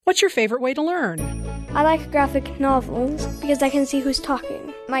What's your favorite way to learn? I like graphic novels because I can see who's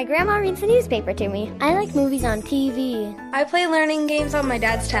talking. My grandma reads the newspaper to me. I like movies on TV. I play learning games on my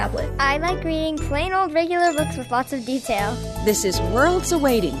dad's tablet. I like reading plain old regular books with lots of detail. This is Worlds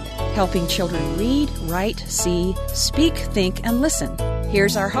Awaiting, helping children read, write, see, speak, think, and listen.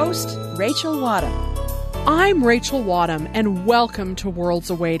 Here's our host, Rachel Wadham. I'm Rachel Wadham, and welcome to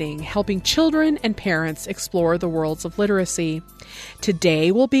Worlds Awaiting, helping children and parents explore the worlds of literacy.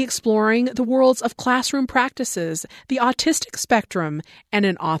 Today, we'll be exploring the worlds of classroom practices, the autistic spectrum, and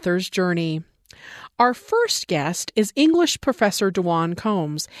an author's journey. Our first guest is English Professor Dawan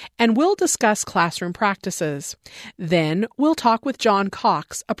Coombs, and we'll discuss classroom practices. Then we'll talk with Don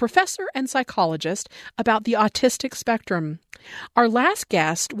Cox, a professor and psychologist, about the autistic spectrum. Our last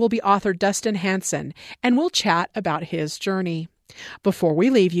guest will be author Dustin Hansen, and we'll chat about his journey. Before we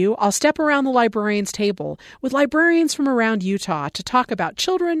leave you, I'll step around the Librarians Table with librarians from around Utah to talk about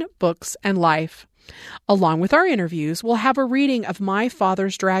children, books, and life. Along with our interviews, we'll have a reading of My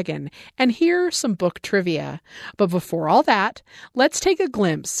Father's Dragon and hear some book trivia. But before all that, let's take a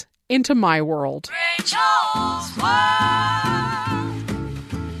glimpse into my world. Rachel's World!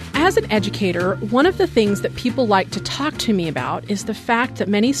 As an educator, one of the things that people like to talk to me about is the fact that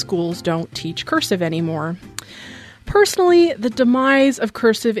many schools don't teach cursive anymore. Personally, the demise of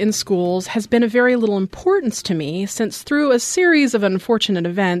cursive in schools has been of very little importance to me since through a series of unfortunate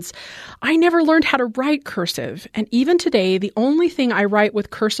events, I never learned how to write cursive. And even today, the only thing I write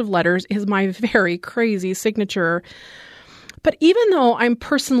with cursive letters is my very crazy signature. But even though I'm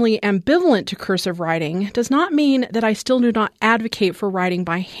personally ambivalent to cursive writing, does not mean that I still do not advocate for writing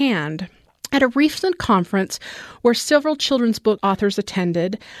by hand. At a recent conference where several children's book authors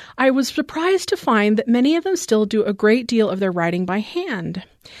attended, I was surprised to find that many of them still do a great deal of their writing by hand.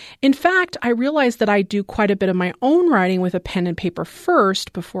 In fact, I realized that I do quite a bit of my own writing with a pen and paper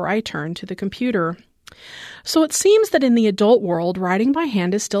first before I turn to the computer. So it seems that in the adult world, writing by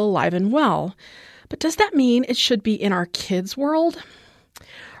hand is still alive and well. But does that mean it should be in our kids' world?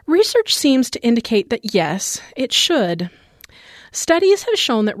 Research seems to indicate that yes, it should. Studies have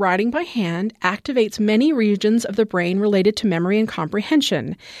shown that writing by hand activates many regions of the brain related to memory and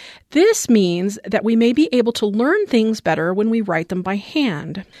comprehension. This means that we may be able to learn things better when we write them by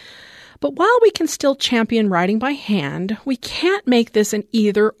hand. But while we can still champion writing by hand, we can't make this an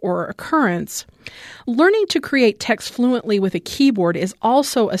either-or occurrence. Learning to create text fluently with a keyboard is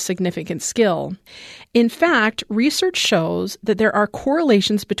also a significant skill. In fact, research shows that there are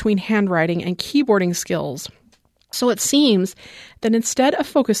correlations between handwriting and keyboarding skills. So it seems that instead of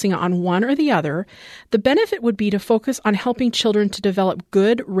focusing on one or the other, the benefit would be to focus on helping children to develop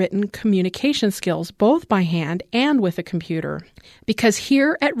good written communication skills, both by hand and with a computer. Because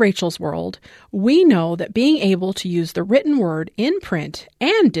here at Rachel's World, we know that being able to use the written word in print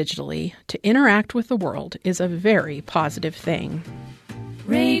and digitally to interact with the world is a very positive thing.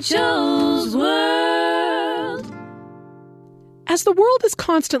 Rachel's World. As the world is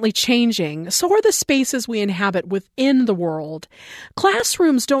constantly changing, so are the spaces we inhabit within the world.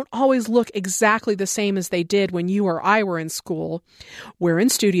 Classrooms don't always look exactly the same as they did when you or I were in school. We're in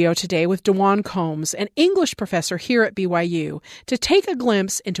studio today with Dawan Coombs, an English professor here at BYU, to take a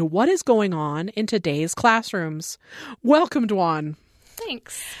glimpse into what is going on in today's classrooms. Welcome, Dawan.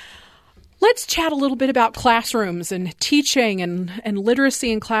 Thanks. Let's chat a little bit about classrooms and teaching and literacy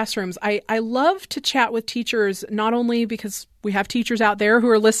in classrooms. I love to chat with teachers, not only because we have teachers out there who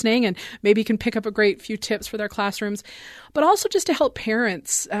are listening and maybe can pick up a great few tips for their classrooms, but also just to help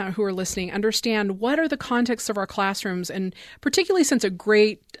parents who are listening understand what are the contexts of our classrooms, and particularly since a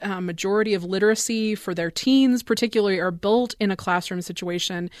great majority of literacy for their teens particularly are built in a classroom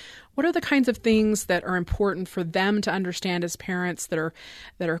situation, what are the kinds of things that are important for them to understand as parents that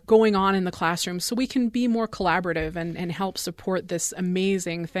are going on in the classroom so we can be more collaborative and help support this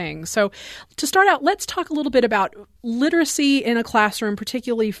amazing thing. So to start out, let's talk a little bit about literacy in a classroom,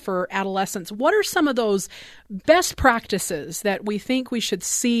 particularly for adolescents. What are some of those best practices that we think we should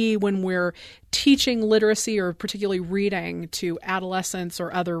see when we're teaching literacy or particularly reading to adolescents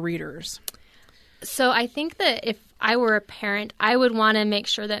or other readers? So I think that if I were a parent, I would want to make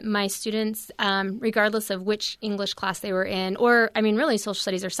sure that my students, regardless of which English class they were in, or, really social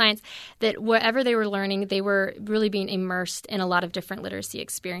studies or science, that whatever they were learning, they were really being immersed in a lot of different literacy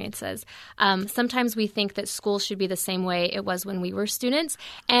experiences. Sometimes we think that school should be the same way it was when we were students.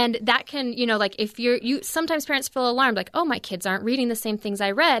 And that can, if sometimes parents feel alarmed, like, oh, my kids aren't reading the same things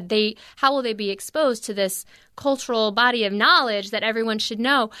I read. How will they be exposed to this cultural body of knowledge that everyone should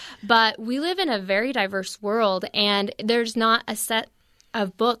know? But we live in a very diverse world, and there's not a set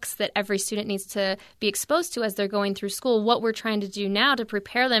of books that every student needs to be exposed to as they're going through school. What we're trying to do now to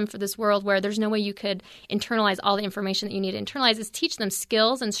prepare them for this world where there's no way you could internalize all the information that you need to internalize is teach them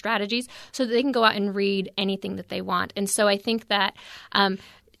skills and strategies so that they can go out and read anything that they want. And so I think that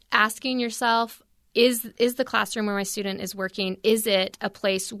asking yourself, is the classroom where my student is working, is it a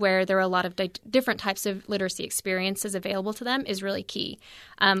place where there are a lot of different types of literacy experiences available to them is really key.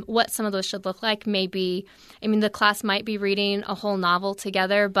 What some of those should look like may be, the class might be reading a whole novel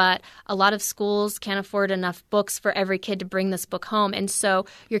together, but a lot of schools can't afford enough books for every kid to bring this book home. And so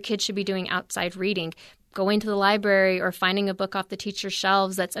your kid should be doing outside reading, going to the library or finding a book off the teacher's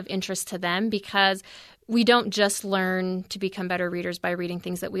shelves that's of interest to them, because we don't just learn to become better readers by reading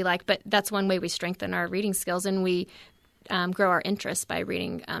things that we like, but that's one way we strengthen our reading skills, and we grow our interest by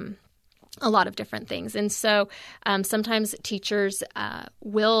reading a lot of different things. And so sometimes teachers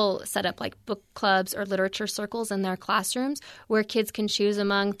will set up like book clubs or literature circles in their classrooms where kids can choose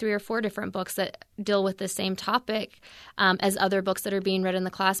among 3 or 4 different books that deal with the same topic as other books that are being read in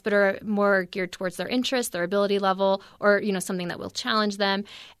the class, but are more geared towards their interest, their ability level, or something that will challenge them.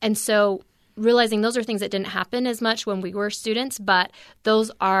 And so realizing those are things that didn't happen as much when we were students, but those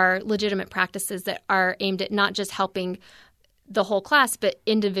are legitimate practices that are aimed at not just helping the whole class, but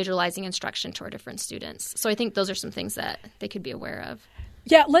individualizing instruction to our different students. So I think those are some things that they could be aware of.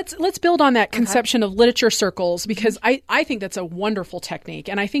 Yeah, let's build on that conception of literature circles, because I think that's a wonderful technique.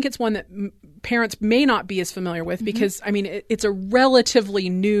 And I think it's one that parents may not be as familiar with because, it's a relatively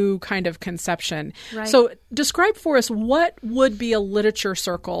new kind of conception. Right. So describe for us, what would be a literature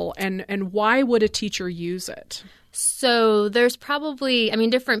circle and why would a teacher use it? So there's probably,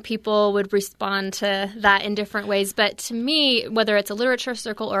 different people would respond to that in different ways. But to me, whether it's a literature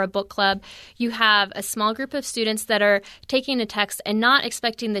circle or a book club, you have a small group of students that are taking a text and not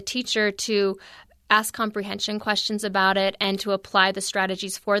expecting the teacher to ask comprehension questions about it and to apply the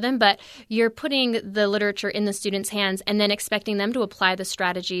strategies for them, but you're putting the literature in the students' hands and then expecting them to apply the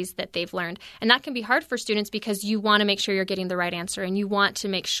strategies that they've learned. And that can be hard for students because you want to make sure you're getting the right answer and you want to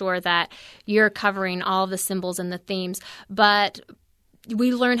make sure that you're covering all the symbols and the themes. But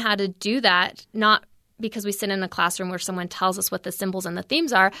we learn how to do that not because we sit in a classroom where someone tells us what the symbols and the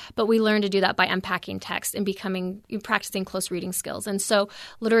themes are, but we learn to do that by unpacking text and practicing close reading skills. And so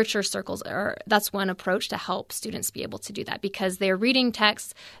literature circles that's one approach to help students be able to do that, because they're reading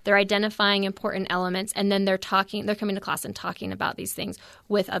text, they're identifying important elements, and then they're coming to class and talking about these things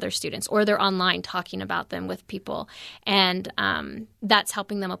with other students, or they're online talking about them with people. And that's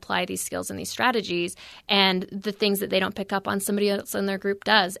helping them apply these skills and these strategies, and the things that they don't pick up on, somebody else in their group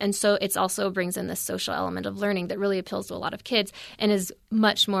does. And so it also brings in this social element of learning that really appeals to a lot of kids and is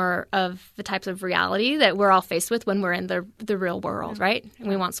much more of the types of reality that we're all faced with when we're in the real world, right? And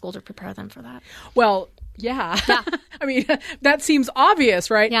we want school to prepare them for that. Well, yeah. That seems obvious,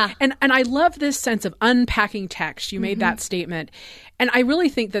 right? Yeah. And I love this sense of unpacking text. You made that statement. And I really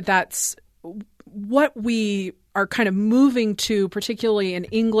think that that's what we are kind of moving to, particularly in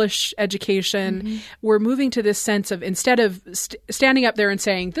English education. We're moving to this sense of, instead of standing up there and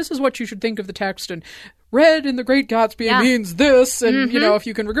saying, this is what you should think of the text, and read in The Great Gatsby means this, and if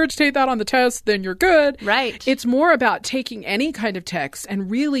you can regurgitate that on the test, then you're good. Right. It's more about taking any kind of text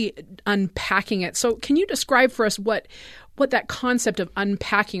and really unpacking it. So can you describe for us what that concept of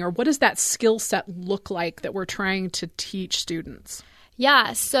unpacking, or what does that skill set look like that we're trying to teach students?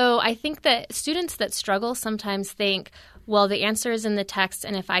 Yeah, so I think that students that struggle sometimes think, well, the answer is in the text,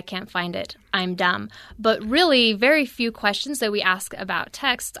 and if I can't find it, I'm dumb. But really, very few questions that we ask about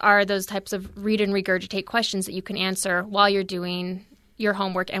text are those types of read and regurgitate questions that you can answer while you're doing your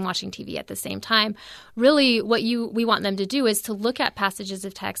homework and watching TV at the same time. Really, what we want them to do is to look at passages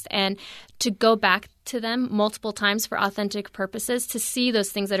of text and to go back to them multiple times for authentic purposes, to see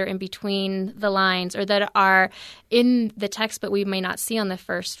those things that are in between the lines or that are in the text but we may not see on the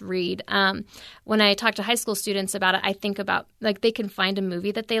first read. When I talk to high school students about it, I think about, like, they can find a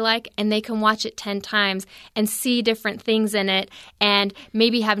movie that they like and they can watch it 10 times and see different things in it and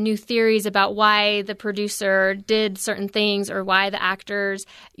maybe have new theories about why the producer did certain things or why the actors,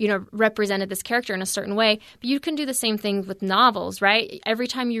 represented this character in a certain way. But you can do the same thing with novels, right? Every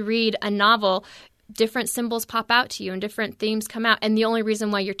time you read a novel, different symbols pop out to you and different themes come out. And the only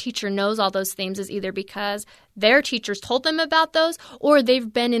reason why your teacher knows all those themes is either because their teachers told them about those, or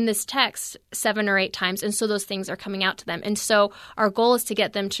they've been in this text 7 or 8 times, and so those things are coming out to them. And so our goal is to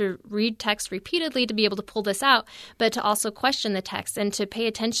get them to read text repeatedly to be able to pull this out, but to also question the text and to pay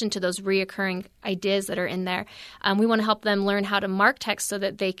attention to those reoccurring ideas that are in there. We want to help them learn how to mark text so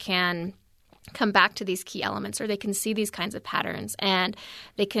that they can come back to these key elements, or they can see these kinds of patterns, and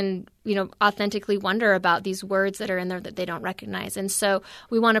they can, authentically wonder about these words that are in there that they don't recognize. And so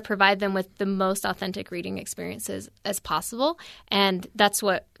we want to provide them with the most authentic reading experiences as possible. And that's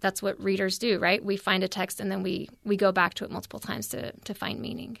what readers do, right? We find a text and then we go back to it multiple times to find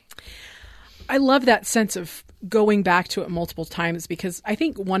meaning. I love that sense of going back to it multiple times, because I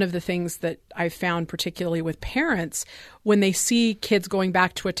think one of the things that I've found, particularly with parents, when they see kids going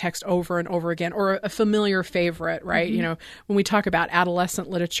back to a text over and over again, or a familiar favorite, right? Mm-hmm. When we talk about adolescent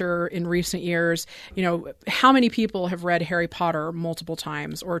literature in recent years, how many people have read Harry Potter multiple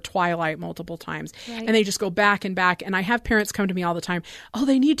times or Twilight multiple times, right? And they just go back and back. And I have parents come to me all the time, oh,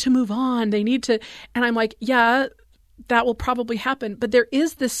 they need to move on. They need to. And I'm like, yeah, that will probably happen. But there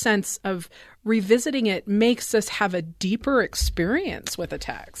is this sense of revisiting it makes us have a deeper experience with a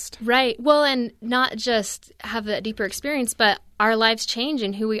text. Right. Well, and not just have that deeper experience, but our lives change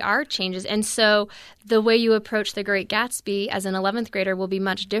and who we are changes. And so the way you approach The Great Gatsby as an 11th grader will be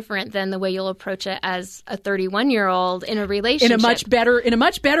much different than the way you'll approach it as a 31-year-old in a relationship. In a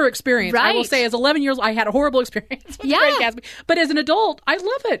much better experience. Right. I will say, as 11 years old, I had a horrible experience with The Great Gatsby. But as an adult, I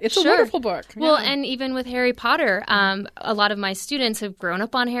love it. It's a wonderful book. Well, and even with Harry Potter, a lot of my students have grown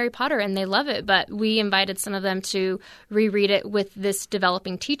up on Harry Potter and they love it. But we invited some of them to reread it with this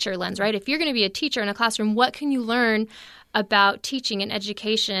developing teacher lens, right? If you're going to be a teacher in a classroom, what can you learn about teaching and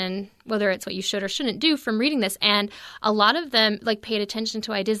education, whether it's what you should or shouldn't do from reading this? And a lot of them paid attention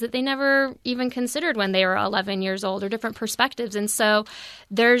to ideas that they never even considered when they were 11 years old, or different perspectives. And so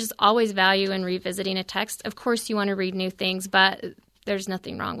there's always value in revisiting a text. Of course, you want to read new things, but there's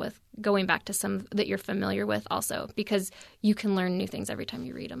nothing wrong with going back to some that you're familiar with also, because you can learn new things every time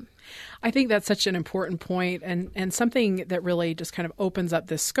you read them. I think that's such an important point, and something that really just kind of opens up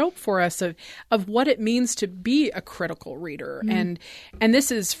this scope for us of what it means to be a critical reader. Mm-hmm. And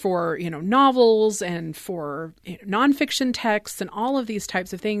this is for, novels and for nonfiction texts and all of these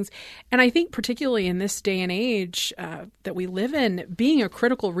types of things. And I think particularly in this day and age that we live in, being a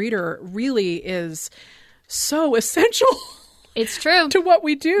critical reader really is so essential. It's true. To what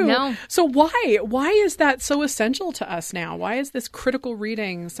we do. No. So why is that so essential to us now? Why is this critical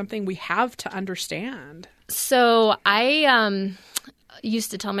reading something we have to understand? So I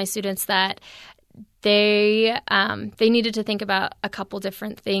used to tell my students that they needed to think about a couple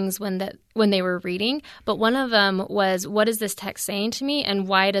different things when they were reading. But one of them was, what is this text saying to me, and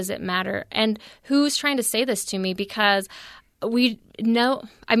why does it matter? And who's trying to say this to me? Because we know,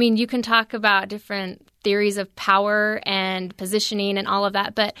 you can talk about different theories of power and positioning and all of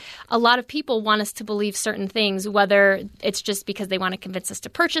that, but a lot of people want us to believe certain things, whether it's just because they want to convince us to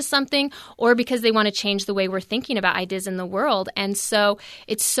purchase something or because they want to change the way we're thinking about ideas in the world. And so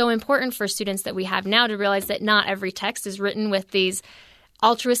it's so important for students that we have now to realize that not every text is written with these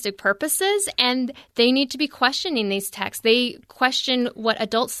altruistic purposes, and they need to be questioning these texts. They question what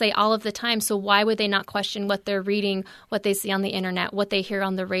adults say all of the time, so why would they not question what they're reading, what they see on the internet, what they hear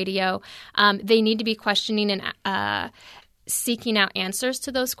on the radio? They need to be questioning and seeking out answers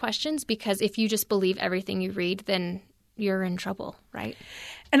to those questions, because if you just believe everything you read, then you're in trouble, right?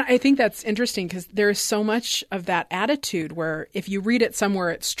 And I think that's interesting, because there's so much of that attitude where if you read it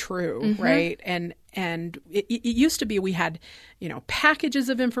somewhere, it's true, mm-hmm. right? And it used to be we had, packages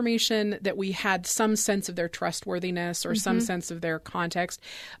of information that we had some sense of their trustworthiness or mm-hmm. some sense of their context.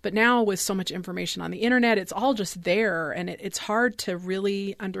 But now with so much information on the internet, it's all just there, and it's hard to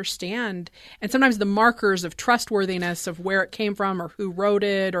really understand. And sometimes the markers of trustworthiness of where it came from or who wrote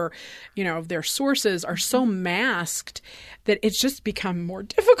it or, their sources are so masked that it's just become more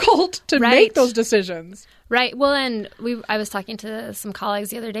difficult to make those decisions. Right. Well, and I was talking to some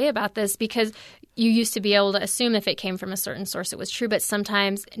colleagues the other day about this, because you used to be able to assume if it came from a certain source it was true, but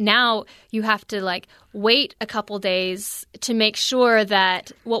sometimes now you have to wait a couple days to make sure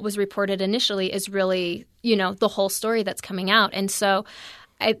that what was reported initially is really, the whole story that's coming out. And so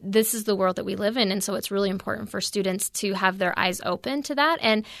this is the world that we live in, and so it's really important for students to have their eyes open to that.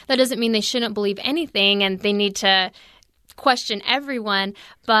 And that doesn't mean they shouldn't believe anything and they need to question everyone,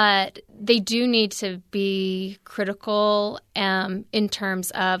 but they do need to be critical in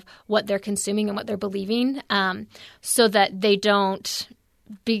terms of what they're consuming and what they're believing, so that they don't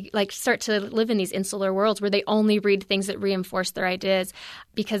start to live in these insular worlds where they only read things that reinforce their ideas,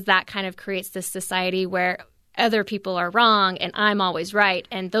 because that kind of creates this society where other people are wrong and I'm always right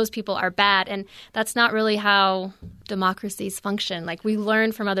and those people are bad. And that's not really how democracies function. We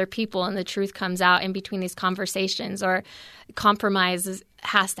learn from other people and the truth comes out in between these conversations, or compromise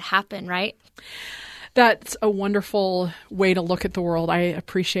has to happen, right? That's a wonderful way to look at the world. I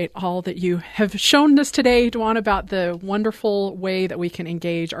appreciate all that you have shown us today, Dawan, about the wonderful way that we can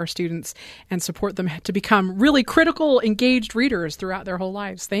engage our students and support them to become really critical, engaged readers throughout their whole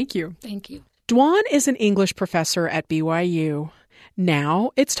lives. Thank you. Thank you. Dawan is an English professor at BYU.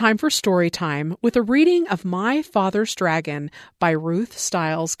 Now it's time for story time with a reading of My Father's Dragon by Ruth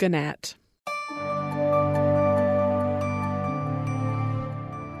Stiles Gannett.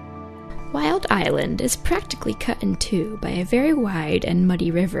 Wild Island is practically cut in two by a very wide and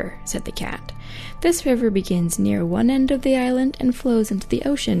muddy river, said the cat. This river begins near one end of the island and flows into the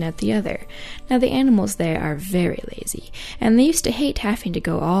ocean at the other. Now the animals there are very lazy, and they used to hate having to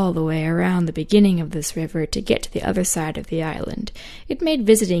go all the way around the beginning of this river to get to the other side of the island. It made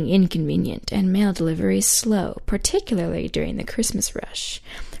visiting inconvenient and mail deliveries slow, particularly during the Christmas rush.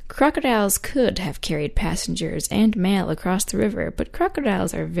 Crocodiles could have carried passengers and mail across the river, but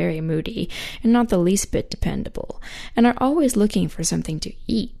crocodiles are very moody and not the least bit dependable, and are always looking for something to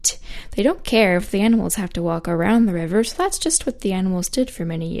eat. They don't care if the animals have to walk around the river, so that's just what the animals did for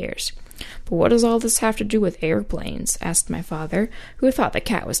many years. But what does all this have to do with airplanes? Asked my father, who thought the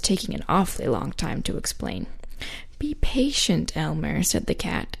cat was taking an awfully long time to explain. Be patient, Elmer, said the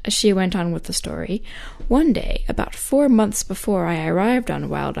cat, as she went on with the story. One day, about 4 months before I arrived on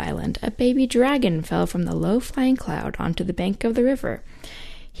Wild Island, a baby dragon fell from the low-flying cloud onto the bank of the river.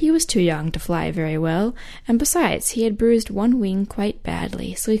 He was too young to fly very well, and besides, he had bruised one wing quite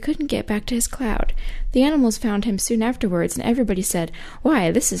badly, so he couldn't get back to his cloud. The animals found him soon afterwards, and everybody said,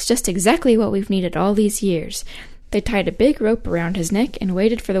 "Why, this is just exactly what we've needed all these years." They tied a big rope around his neck and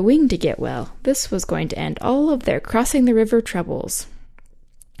waited for the wing to get well. This was going to end all of their crossing the river troubles.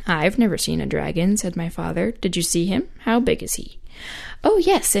 "I've never seen a dragon," said my father. "Did you see him? How big is he?" "Oh,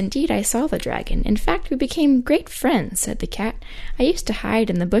 yes, indeed I saw the dragon. In fact, we became great friends," said the cat. "I used to hide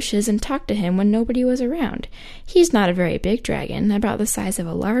in the bushes and talk to him when nobody was around. He's not a very big dragon, about the size of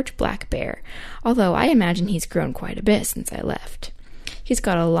a large black bear, although I imagine he's grown quite a bit since I left. He's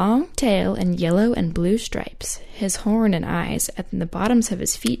got a long tail and yellow and blue stripes. His horn and eyes at the bottoms of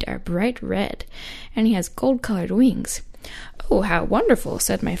his feet are bright red, and he has gold-colored wings." "Oh, how wonderful,"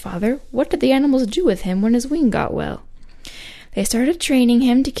 said my father. "What did the animals do with him when his wing got well?" "They started training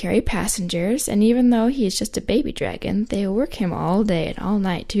him to carry passengers, and even though he is just a baby dragon, they work him all day and all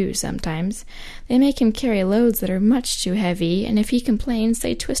night, too, sometimes. They make him carry loads that are much too heavy, and if he complains,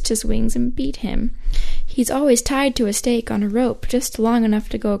 they twist his wings and beat him. He's always tied to a stake on a rope, just long enough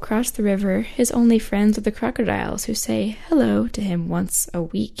to go across the river. His only friends are the crocodiles, who say hello to him once a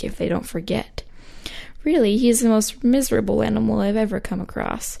week if they don't forget. Really, he's the most miserable animal I've ever come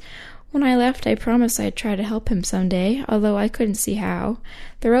across. When I left, I promised I'd try to help him someday, although I couldn't see how.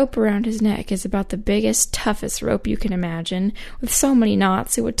 The rope around his neck is about the biggest, toughest rope you can imagine. With so many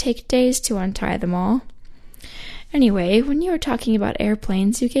knots, it would take days to untie them all. Anyway, when you were talking about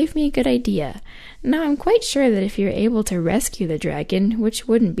airplanes, you gave me a good idea. Now I'm quite sure that if you're able to rescue the dragon, which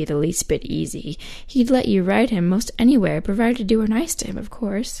wouldn't be the least bit easy, he'd let you ride him most anywhere, provided you were nice to him, of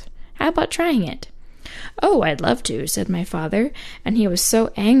course. How about trying it?" "Oh, I'd love to," said my father, and he was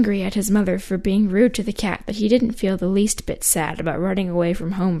so angry at his mother for being rude to the cat that he didn't feel the least bit sad about running away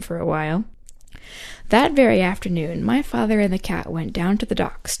from home for a while. That very afternoon, my father and the cat went down to the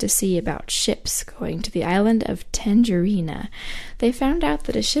docks to see about ships going to the island of Tangerina. They found out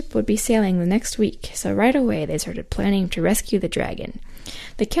that a ship would be sailing the next week, so right away they started planning to rescue the dragon.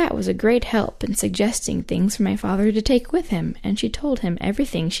 The cat was a great help in suggesting things for my father to take with him, and she told him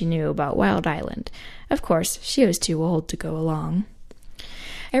everything she knew about Wild Island. Of course, she was too old to go along.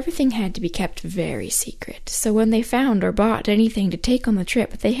 Everything had to be kept very secret, so when they found or bought anything to take on the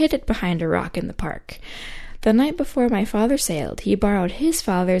trip, they hid it behind a rock in the park. The night before my father sailed, he borrowed his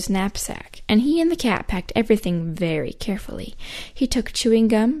father's knapsack, and he and the cat packed everything very carefully. He took chewing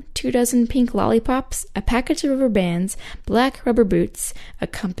gum, 24 pink lollipops, a package of rubber bands, black rubber boots, a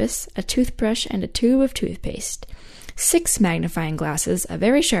compass, a toothbrush, and a tube of toothpaste. 6 magnifying glasses, a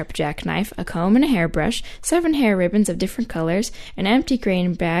very sharp jackknife, a comb and a hairbrush, 7 hair ribbons of different colors, an empty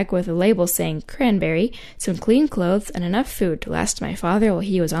grain bag with a label saying cranberry, some clean clothes, and enough food to last my father while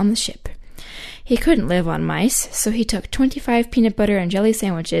he was on the ship. He couldn't live on mice, so he took 25 peanut butter and jelly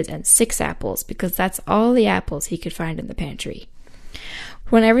sandwiches and 6 apples, because that's all the apples he could find in the pantry.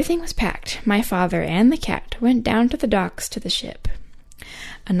 When everything was packed, my father and the cat went down to the docks to the ship.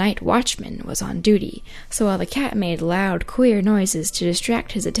 A night watchman was on duty, so while the cat made loud, queer noises to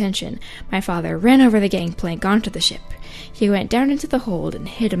distract his attention, my father ran over the gangplank onto the ship. He went down into the hold and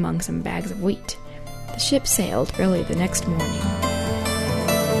hid among some bags of wheat. The ship sailed early the next morning.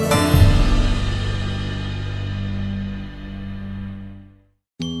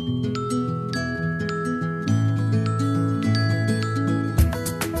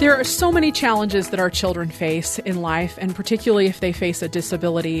 There are so many challenges that our children face in life, and particularly if they face a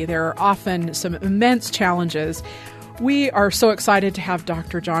disability, there are often some immense challenges. We are so excited to have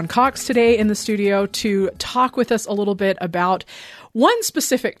Dr. Don Cox today in the studio to talk with us a little bit about one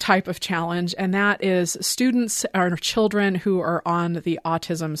specific type of challenge, and that is students or children who are on the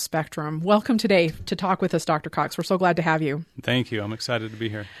autism spectrum. Welcome today to talk with us, Dr. Cox. We're so glad to have you. Thank you. I'm excited to be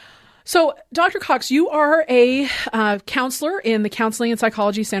here. So, Dr. Cox, you are a counselor in the Counseling and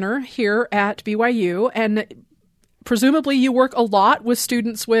Psychology Center here at BYU, and presumably you work a lot with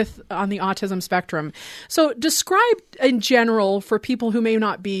students on the autism spectrum. So describe in general, for people who may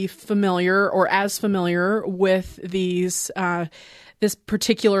not be familiar or as familiar with this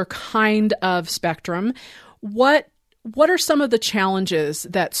particular kind of spectrum, what are some of the challenges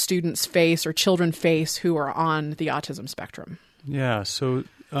that students face or children face who are on the autism spectrum? Yeah, so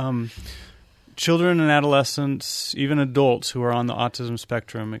children and adolescents, even adults who are on the autism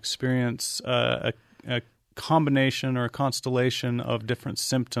spectrum, experience a combination or a constellation of different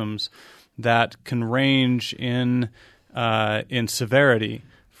symptoms that can range in severity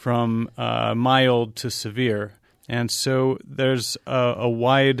from mild to severe. And so there's a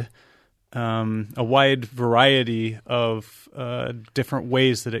wide variety of different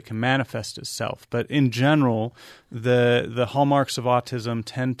ways that it can manifest itself. But in general, the hallmarks of autism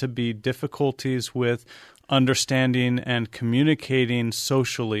tend to be difficulties with understanding and communicating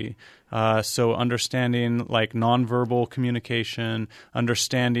socially. So understanding like nonverbal communication,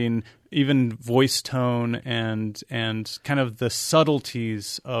 understanding even voice tone and kind of the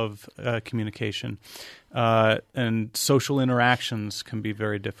subtleties of communication. And social interactions can be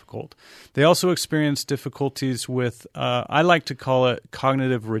very difficult. They also experience difficulties with, I like to call it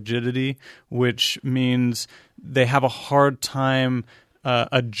cognitive rigidity, which means they have a hard time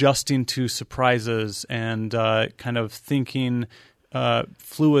adjusting to surprises and kind of thinking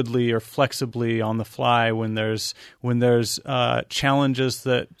fluidly or flexibly on the fly when there's challenges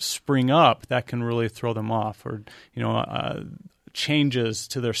that spring up that can really throw them off, or changes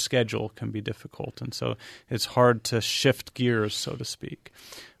to their schedule can be difficult, and so it's hard to shift gears, so to speak.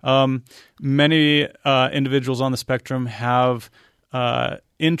 Many individuals on the spectrum have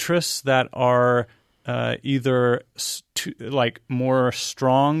interests that are either more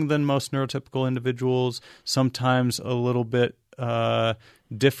strong than most neurotypical individuals, sometimes a little bit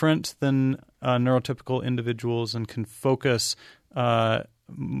different than neurotypical individuals, and can focus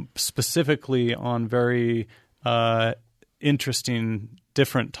specifically on very interesting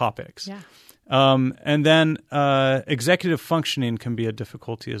different topics. Yeah. And then executive functioning can be a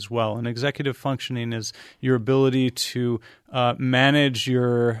difficulty as well. And executive functioning is your ability to manage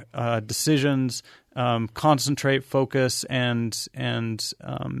your decisions, concentrate, focus, and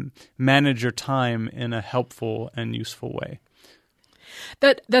manage your time in a helpful and useful way.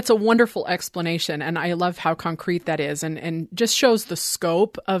 That's a wonderful explanation, and I love how concrete that is, and just shows the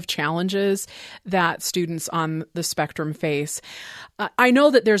scope of challenges that students on the spectrum face. I know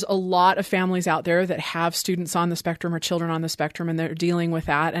that there's a lot of families out there that have students on the spectrum or children on the spectrum, and they're dealing with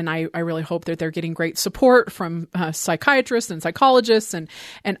that, and I really hope that they're getting great support from psychiatrists and psychologists and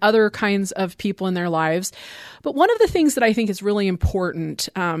other kinds of people in their lives. But one of the things that I think is really important,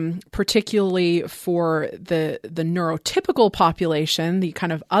 particularly for the neurotypical population, the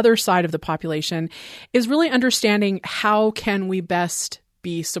kind of other side of the population, is really understanding how can we best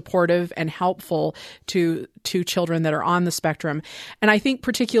be supportive and helpful to children that are on the spectrum. And I think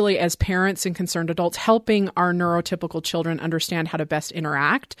particularly as parents and concerned adults, helping our neurotypical children understand how to best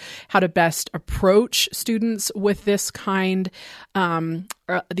interact, how to best approach students with these kinds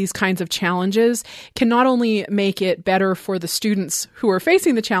of challenges can not only make it better for the students who are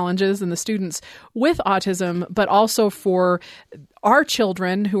facing the challenges and the students with autism, but also for our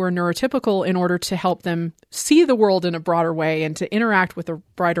children who are neurotypical in order to help them see the world in a broader way and to interact with a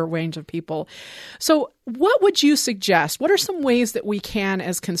broader range of people. So what would you suggest? What are some ways that we can,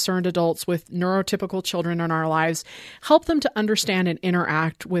 as concerned adults with neurotypical children in our lives, help them to understand and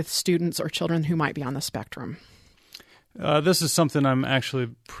interact with students or children who might be on the spectrum? This is something I'm actually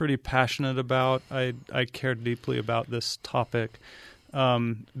pretty passionate about. I care deeply about this topic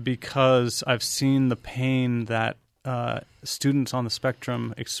because I've seen the pain that students on the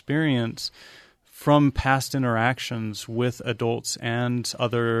spectrum experience from past interactions with adults and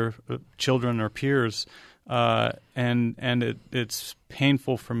other children or peers, and it's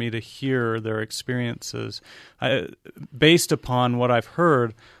painful for me to hear their experiences. Based upon what I've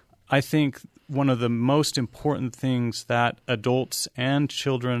heard, I think one of the most important things that adults and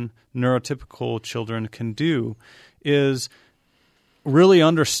children, neurotypical children, can do is really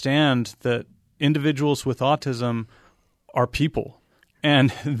understand that individuals with autism are people.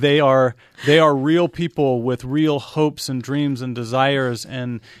 And they are real people with real hopes and dreams and desires,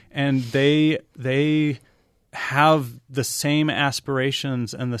 and they have the same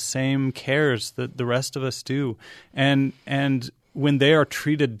aspirations and the same cares that the rest of us do. And when they are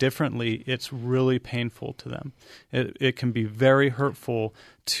treated differently, it's really painful to them. It can be very hurtful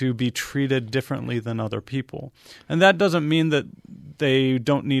to be treated differently than other people. And that doesn't mean that they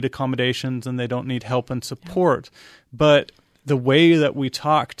don't need accommodations and they don't need help and support, but the way that we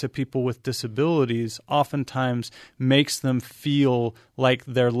talk to people with disabilities oftentimes makes them feel like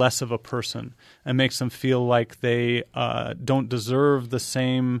they're less of a person and makes them feel like they don't deserve the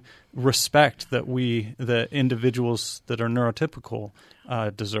same respect that the individuals that are neurotypical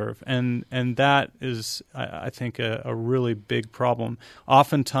deserve. And that is, I think, a really big problem.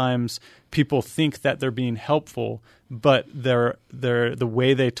 Oftentimes, people think that they're being helpful, but the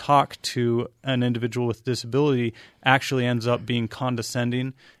way they talk to an individual with disability actually ends up being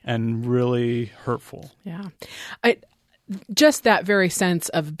condescending and really hurtful. Yeah. Just that very sense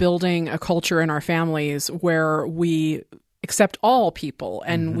of building a culture in our families where we accept all people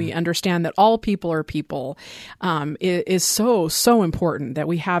and we understand that all people are people is so important, that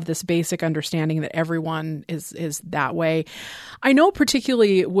we have this basic understanding that everyone is that way. I know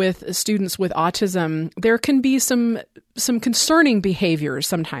particularly with students with autism, there can be some concerning behaviors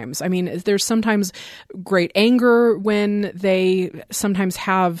sometimes. I mean, there's sometimes great anger when they sometimes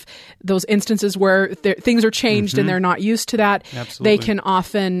have those instances where things are changed and they're not used to that. Absolutely. They can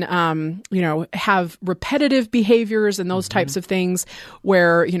often, have repetitive behaviors and those types of things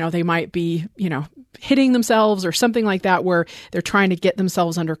where, they might be, hitting themselves or something like that, where they're trying to get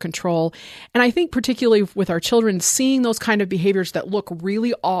themselves under control. And I think particularly with our children, seeing those kind of behaviors that look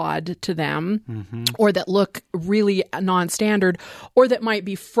really odd to them or that look really non-standard or that might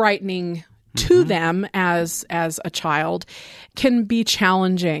be frightening to them as a child can be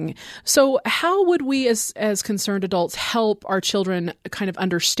challenging. So how would we as concerned adults help our children kind of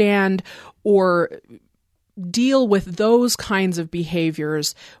understand or deal with those kinds of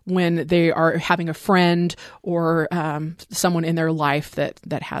behaviors when they are having a friend or someone in their life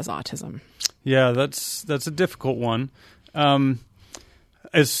that has autism? Yeah, that's a difficult one.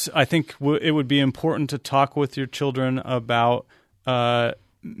 As I think it would be important to talk with your children about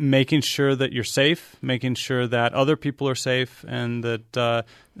making sure that you're safe, making sure that other people are safe, and that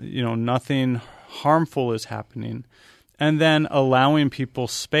nothing harmful is happening, and then allowing people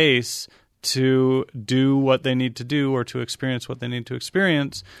space to do what they need to do or to experience what they need to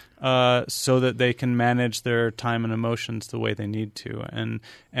experience so that they can manage their time and emotions the way they need to.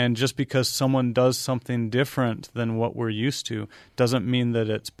 And just because someone does something different than what we're used to doesn't mean that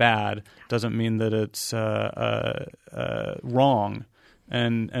it's bad, doesn't mean that it's wrong.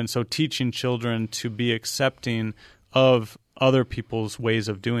 And so teaching children to be accepting of other people's ways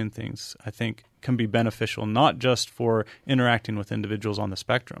of doing things, I think, can be beneficial, not just for interacting with individuals on the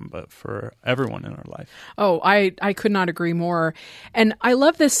spectrum, but for everyone in our life. Oh, I could not agree more. And I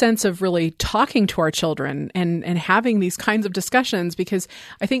love this sense of really talking to our children and having these kinds of discussions, because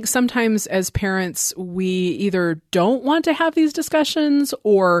I think sometimes as parents, we either don't want to have these discussions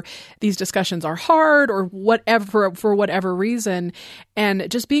or these discussions are hard or whatever, for whatever reason.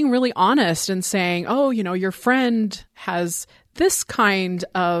 And just being really honest and saying, oh, your friend has this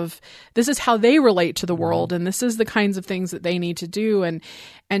is how they relate to the world, and this is the kinds of things that they need to do, and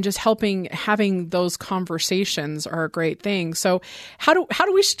just having those conversations are a great thing. So how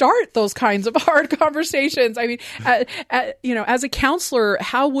do we start those kinds of hard conversations? I mean, as a counselor,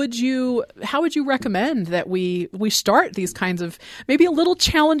 how would you recommend that we start these kinds of maybe a little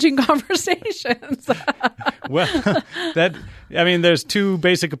challenging conversations? Well, there's two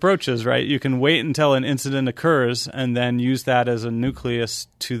basic approaches, right? You can wait until an incident occurs and then use that as a nucleus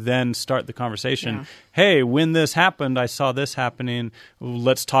to then start the conversation. Yeah. Hey, when this happened, I saw this happening.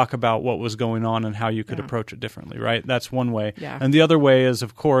 Let's talk about what was going on and how you could approach it differently, right? That's one way. Yeah. And the other way is,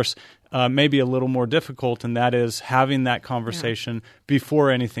 of course, maybe a little more difficult, and that is having that conversation before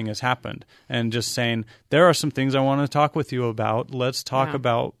anything has happened and just saying, there are some things I want to talk with you about. Let's talk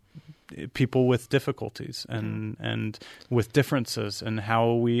about people with difficulties and with differences and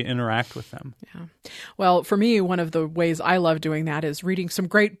how we interact with them. Yeah. Well, for me, one of the ways I love doing that is reading some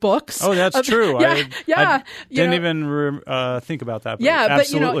great books. Oh, that's true. I didn't even think about that. But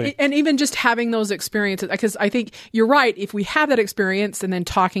absolutely. But, and even just having those experiences, because I think you're right. If we have that experience and then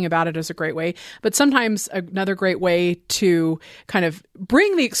talking about it is a great way. But sometimes another great way to kind of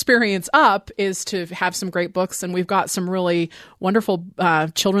bring the experience up is to have some great books. And we've got some really wonderful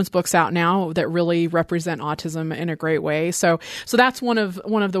children's books out out now that really represent autism in a great way. So that's one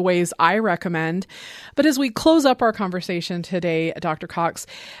of the ways I recommend. But as we close up our conversation today, Dr. Cox,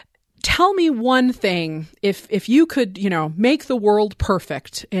 tell me one thing, if you could, make the world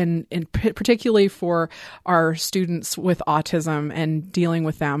perfect, in particularly for our students with autism and dealing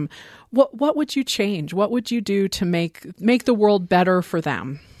with them, what would you change? What would you do to make the world better for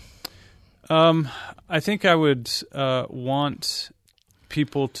them? I think I would want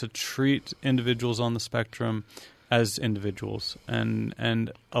people to treat individuals on the spectrum as individuals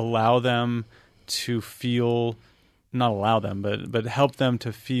and allow them to feel. Not allow them, but help them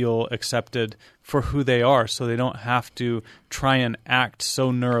to feel accepted for who they are, so they don't have to try and act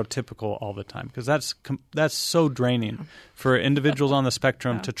so neurotypical all the time, because that's so draining for individuals on the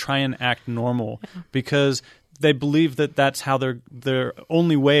spectrum to try and act normal, because they believe that that's how their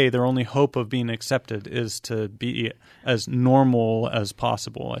only hope of being accepted is to be as normal as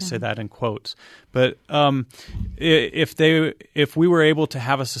possible. I say that in quotes. But if we were able to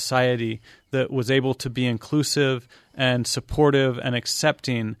have a society that was able to be inclusive and supportive and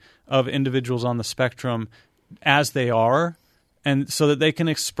accepting of individuals on the spectrum as they are, and so that they can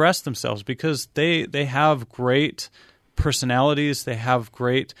express themselves, because they have great personalities, they have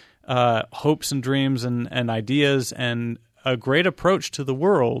great hopes and dreams and ideas and a great approach to the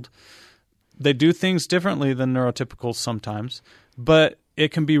world. They do things differently than neurotypicals sometimes, but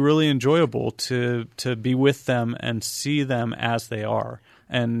it can be really enjoyable to be with them and see them as they are.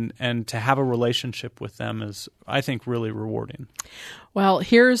 And to have a relationship with them is, I think, really rewarding. Well,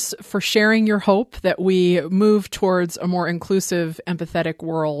 here's for sharing your hope that we move towards a more inclusive, empathetic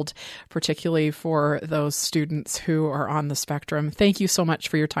world, particularly for those students who are on the spectrum. Thank you so much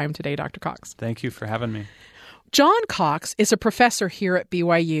for your time today, Dr. Cox. Thank you for having me. John Cox is a professor here at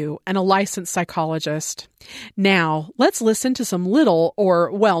BYU and a licensed psychologist. Now, let's listen to some little or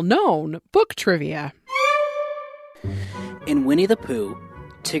well-known book trivia. In Winnie the Pooh,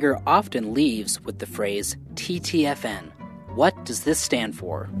 Tigger often leaves with the phrase TTFN. What does this stand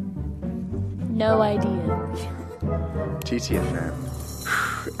for? No idea. TTFN.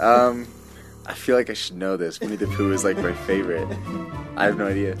 I feel like I should know this. Winnie the Pooh is like my favorite. I have no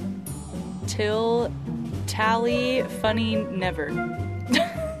idea. Till, tally, funny, never.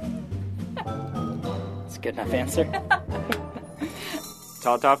 It's a good enough answer.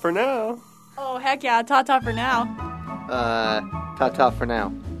 Ta-ta for now. Oh, heck yeah, ta-ta for now. Ta-ta for now.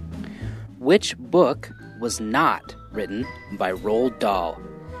 Which book was not written by Roald Dahl?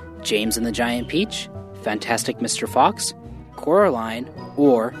 James and the Giant Peach, Fantastic Mr. Fox, Coraline,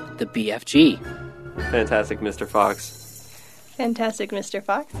 or the BFG? Fantastic Mr. Fox. Fantastic Mr.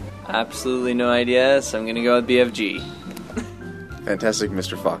 Fox. Absolutely no idea, so I'm going to go with BFG. Fantastic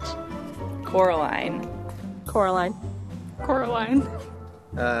Mr. Fox. Coraline. Coraline. Coraline.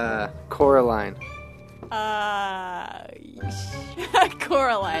 Coraline.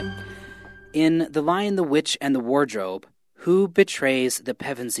 Coraline. In The Lion, the Witch, and the Wardrobe, who betrays the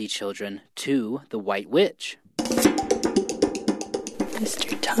Pevensey children to the White Witch?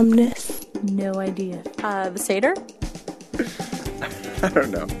 Mr. Tumnus. No idea. The Satyr? I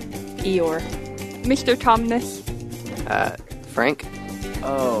don't know. Eeyore. Mr. Tumnus. Frank?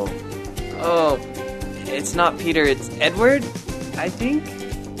 Oh, it's not Peter, it's Edward, I think?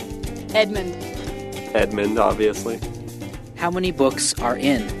 Edmund, obviously. How many books are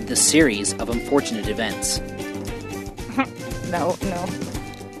in the series of unfortunate events? No.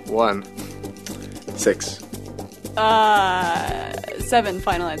 1. 6. 7,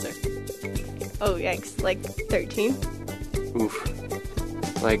 final answer. Oh, yikes. Like 13? Oof.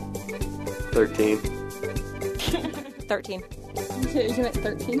 Like 13. 13. You meant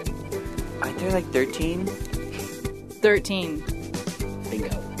 13? Aren't there like 13? 13. Bingo.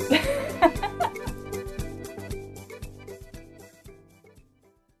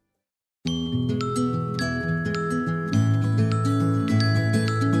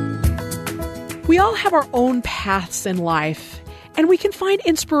 We all have our own paths in life, and we can find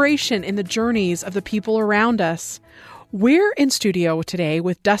inspiration in the journeys of the people around us. We're in studio today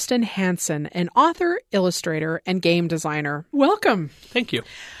with Dustin Hansen, an author, illustrator, and game designer. Welcome. Thank you.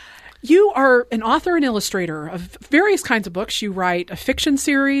 You are an author and illustrator of various kinds of books. You write a fiction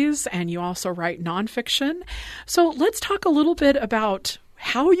series, and you also write nonfiction. So let's talk a little bit about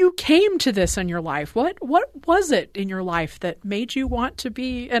how you came to this in your life. What was it in your life that made you want to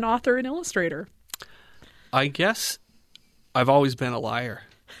be an author and illustrator? I guess I've always been a liar.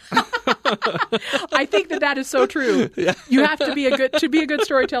 I think that is so true. Yeah. You have to be a good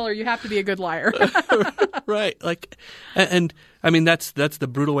storyteller. You have to be a good liar. Right. And I mean, that's the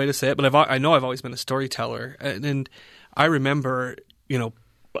brutal way to say it, but I know I've always been a storyteller. And I remember,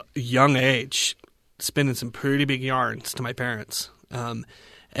 young age, spinning some pretty big yarns to my parents. And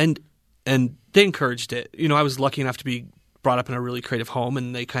they encouraged it. I was lucky enough to be brought up in a really creative home,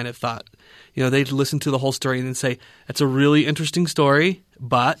 and they kind of thought, they'd listen to the whole story and then say, "That's a really interesting story,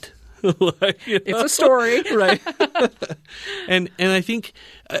 but..." It's a story. Right. And I think,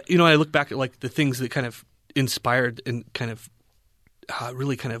 I look back at like the things that kind of inspired and kind of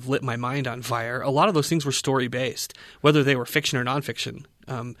really kind of lit my mind on fire. A lot of those things were story-based, whether they were fiction or nonfiction.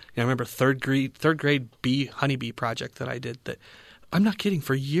 I remember third grade honeybee project that I did that, I'm not kidding,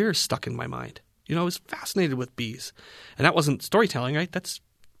 for years stuck in my mind. I was fascinated with bees. And that wasn't storytelling, right? That's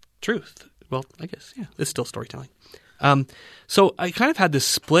truth. Well, I guess, yeah, it's still storytelling. So I kind of had this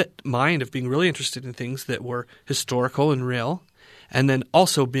split mind of being really interested in things that were historical and real, and then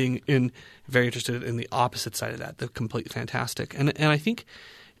also being very interested in the opposite side of that, the complete fantastic. And I think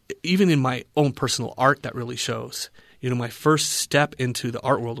even in my own personal art that really shows. My first step into the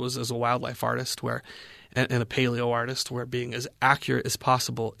art world was as a wildlife artist and a paleo artist, where being as accurate as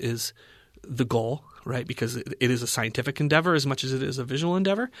possible is the goal, right? Because it is a scientific endeavor as much as it is a visual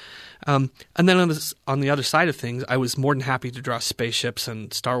endeavor. And then on the other side of things, I was more than happy to draw spaceships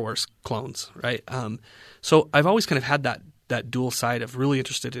and Star Wars clones, right? So I've always kind of had that dual side of really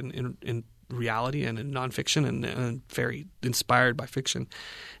interested in reality and in nonfiction and very inspired by fiction.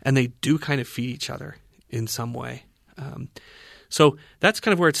 And they do kind of feed each other in some way. So that's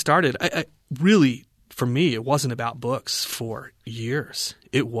kind of where it started. I really, for me, it wasn't about books for years.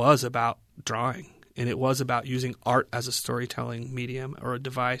 It was about drawing. And it was about using art as a storytelling medium or a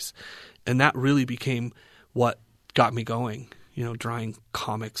device. And that really became what got me going, drawing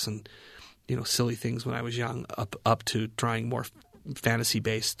comics and, silly things when I was young, up to drawing more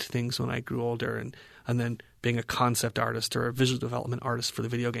fantasy-based things when I grew older, and then being a concept artist or a visual development artist for the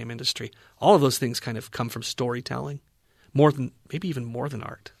video game industry. All of those things kind of come from storytelling, maybe even more than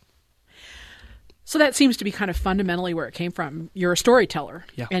art. So that seems to be kind of fundamentally where it came from. You're a storyteller,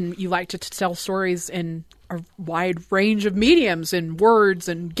 yeah. And you like to tell stories in a wide range of mediums, in words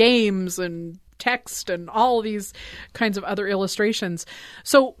and games and text and all of these kinds of other illustrations.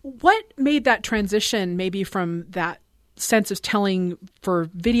 So what made that transition maybe from that sense of telling for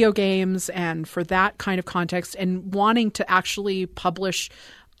video games and for that kind of context and wanting to actually publish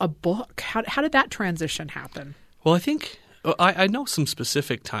a book? How did that transition happen? Well, I think I know some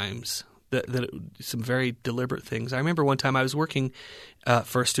specific times that some very deliberate things. I remember one time I was working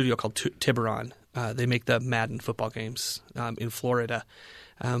for a studio called Tiburon. They make the Madden football games in Florida.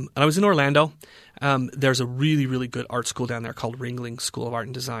 And I was in Orlando. There's a really, really good art school down there called Ringling School of Art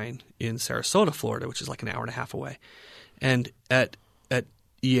and Design in Sarasota, Florida, which is like an hour and a half away. And at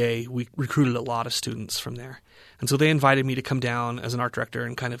EA, we recruited a lot of students from there. And so they invited me to come down as an art director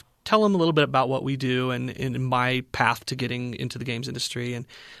and kind of tell them a little bit about what we do and my path to getting into the games industry. And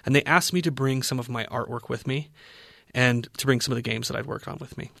they asked me to bring some of my artwork with me and to bring some of the games that I'd worked on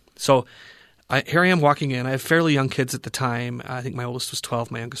with me. So here I am walking in. I have fairly young kids at the time. I think my oldest was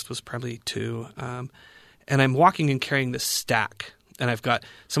 12. My youngest was probably 2. And I'm walking in carrying this stack. And I've got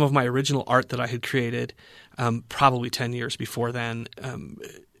some of my original art that I had created probably 10 years before then.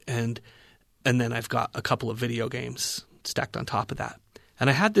 And then I've got a couple of video games stacked on top of that. And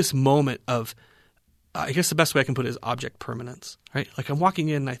I had this moment of, I guess the best way I can put it is object permanence, right? Like I'm walking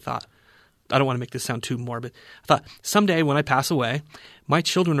in and I thought, I don't want to make this sound too morbid. I thought someday when I pass away, my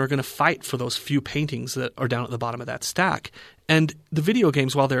children are going to fight for those few paintings that are down at the bottom of that stack. And the video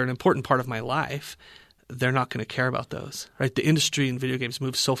games, while they're an important part of my life, they're not going to care about those, right? The industry in video games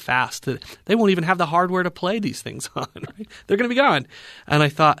moves so fast that they won't even have the hardware to play these things on, right? They're going to be gone. And I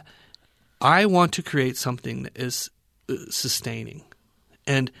thought, I want to create something that is sustaining.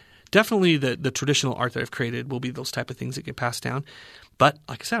 And definitely the traditional art that I've created will be those type of things that get passed down. But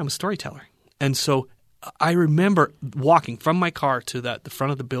like I said, I'm a storyteller. And so I remember walking from my car to the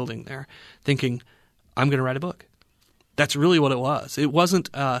front of the building there thinking, I'm going to write a book. That's really what it was. It wasn't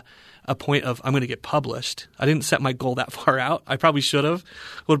a point of I'm going to get published. I didn't set my goal that far out. I probably should have.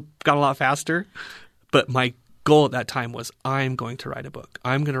 Would have gone a lot faster. But my goal at that time was I'm going to write a book.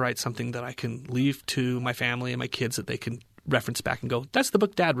 I'm going to write something that I can leave to my family and my kids that they can reference back and go, that's the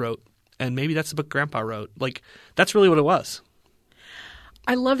book Dad wrote. And maybe that's the book Grandpa wrote. Like, that's really what it was.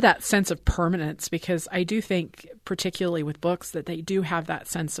 I love that sense of permanence because I do think, particularly with books, that they do have that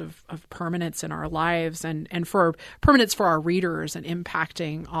sense of permanence in our lives and for permanence for our readers and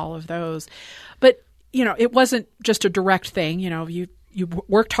impacting all of those. But, it wasn't just a direct thing. You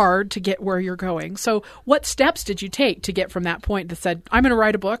worked hard to get where you're going. So what steps did you take to get from that point that said, I'm going to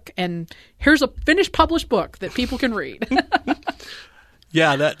write a book and here's a finished published book that people can read?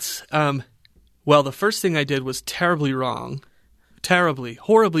 Yeah, that's well, the first thing I did was terribly wrong. terribly,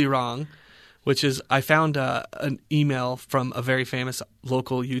 horribly wrong, which is I found an email from a very famous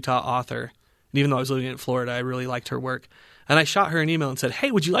local Utah author. And even though I was living in Florida, I really liked her work. And I shot her an email and said,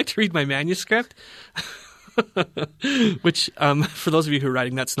 hey, would you like to read my manuscript? Which, for those of you who are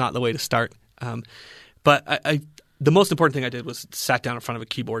writing, that's not the way to start. But the most important thing I did was sat down in front of a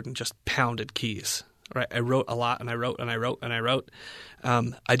keyboard and just pounded keys. Right, I wrote a lot, and I wrote, and I wrote, and I wrote.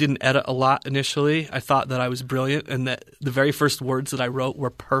 I didn't edit a lot initially. I thought that I was brilliant and that the very first words that I wrote were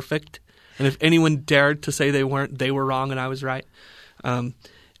perfect. And if anyone dared to say they weren't, they were wrong and I was right.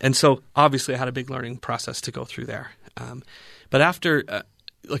 And so obviously I had a big learning process to go through there. But after,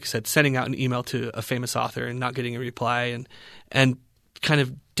 like I said, sending out an email to a famous author and not getting a reply and kind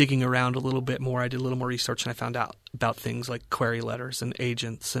of digging around a little bit more, I did a little more research and I found out about things like query letters and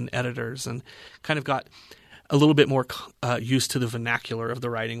agents and editors and kind of got a little bit more used to the vernacular of the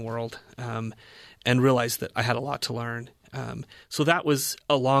writing world and realized that I had a lot to learn. So that was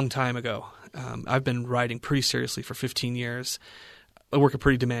a long time ago. I've been writing pretty seriously for 15 years. I work a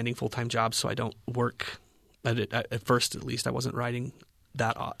pretty demanding full-time job, so I don't work at first, at least. I wasn't writing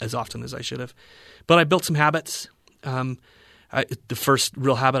that as often as I should have. But I built some habits. The first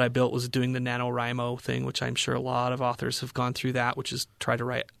real habit I built was doing the NaNoWriMo thing, which I'm sure a lot of authors have gone through that, which is try to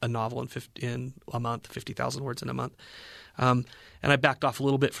write a novel in a month, 50,000 words in a month. And I backed off a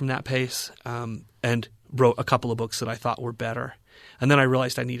little bit from that pace and wrote a couple of books that I thought were better. And then I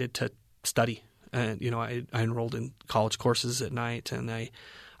realized I needed to study. And, I enrolled in college courses at night, and I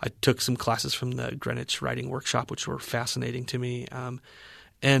took some classes from the Greenwich Writing Workshop, which were fascinating to me,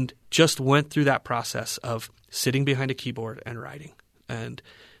 and just went through that process of sitting behind a keyboard and writing and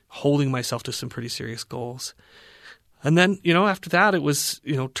holding myself to some pretty serious goals. And then, after that, it was,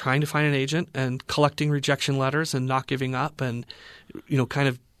 trying to find an agent and collecting rejection letters and not giving up and, kind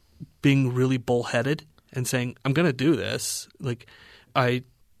of being really bullheaded and saying, I'm going to do this. Like, I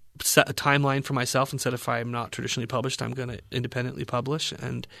set a timeline for myself and said, if I'm not traditionally published, I'm going to independently publish.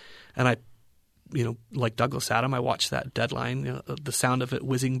 And I, like Douglas Adams, I watched that deadline, the sound of it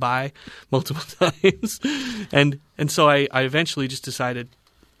whizzing by multiple times. And so I eventually just decided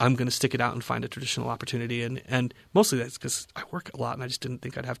I'm going to stick it out and find a traditional opportunity. And mostly that's because I work a lot and I just didn't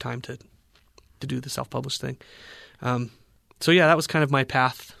think I'd have time to do the self-published thing. So yeah, that was kind of my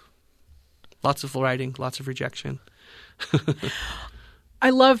path. Lots of writing, lots of rejection. I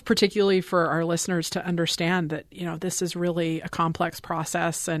love particularly for our listeners to understand that, this is really a complex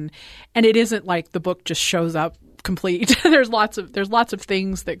process and it isn't like the book just shows up complete. There's lots of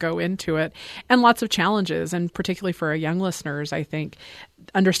things that go into it and lots of challenges. And particularly for our young listeners, I think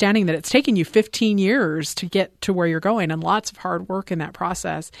understanding that it's taken you 15 years to get to where you're going and lots of hard work in that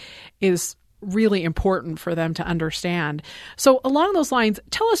process is really important for them to understand. So along those lines,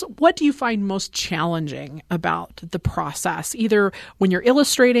 tell us, what do you find most challenging about the process, either when you're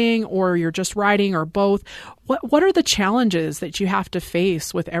illustrating or you're just writing or both? What are the challenges that you have to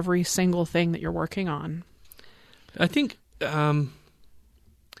face with every single thing that you're working on? I think the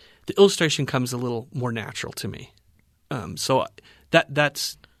illustration comes a little more natural to me. So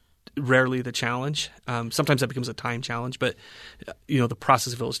that's rarely the challenge. Sometimes that becomes a time challenge, but the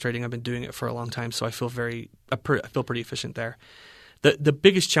process of illustrating, I've been doing it for a long time, so I feel pretty efficient there. The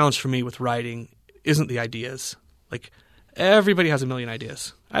biggest challenge for me with writing isn't the ideas. Like, everybody has a million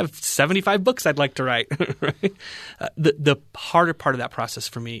ideas. I have 75 books I'd like to write. Right? The harder part of that process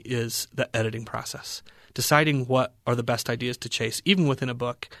for me is the editing process. Deciding what are the best ideas to chase, even within a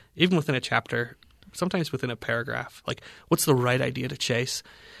book, even within a chapter, sometimes within a paragraph. Like, what's the right idea to chase?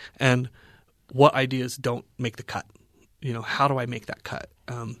 And what ideas don't make the cut? How do I make that cut?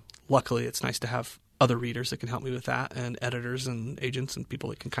 Luckily, it's nice to have other readers that can help me with that, and editors and agents and people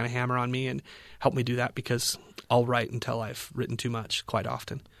that can kind of hammer on me and help me do that, because I'll write until I've written too much quite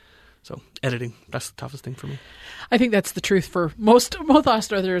often. So editing, that's the toughest thing for me. I think that's the truth for most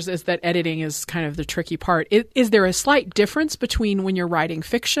authors, is that editing is kind of the tricky part. Is there a slight difference between when you're writing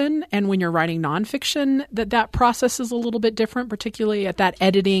fiction and when you're writing nonfiction, that process is a little bit different, particularly at that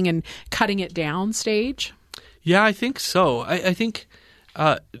editing and cutting it down stage? Yeah, I think so. I think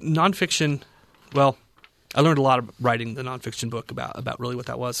nonfiction, well, I learned a lot of writing the nonfiction book about really what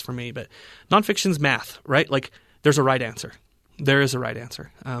that was for me. But nonfiction's math, right? Like, there's a right answer. There is a right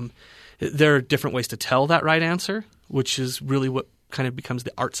answer. There are different ways to tell that right answer, which is really what kind of becomes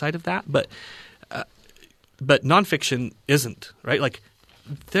the art side of that. But nonfiction isn't, right? Like,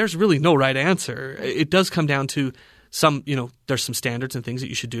 there's really no right answer. It does come down to some, there's some standards and things that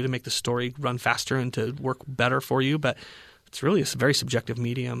you should do to make the story run faster and to work better for you. But it's really a very subjective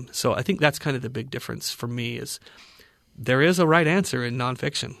medium. So I think that's kind of the big difference for me, is there is a right answer in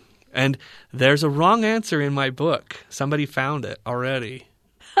nonfiction. And there's a wrong answer in my book. Somebody found it already.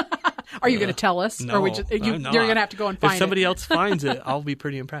 Are you going to tell us? No, or you're going to have to go and find it? If somebody else finds it, I'll be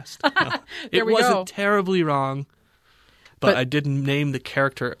pretty impressed. No. It we wasn't go. terribly wrong, but I didn't name the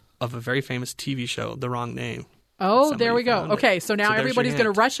character of a very famous TV show the wrong name. Oh, there we go. Okay, so now everybody's going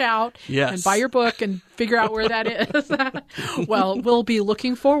to rush out and buy your book and figure out where that is. Well, we'll be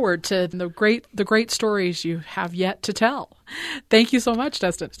looking forward to the great stories you have yet to tell. Thank you so much,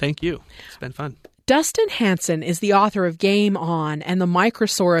 Dustin. Thank you. It's been fun. Dustin Hansen is the author of Game On and the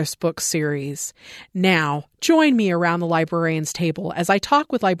Microsaurus book series. Now, join me around the Librarians Table as I talk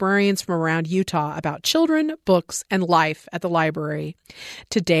with librarians from around Utah about children, books, and life at the library.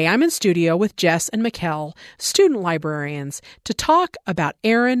 Today, I'm in studio with Jess and Mikkel, student librarians, to talk about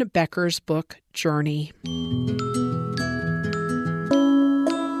Aaron Becker's book, Journey.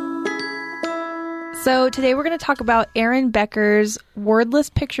 So today we're going to talk about Aaron Becker's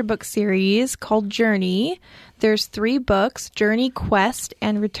wordless picture book series called Journey. There's 3 books, Journey, Quest,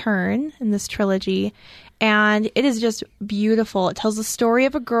 and Return in this trilogy. And it is just beautiful. It tells the story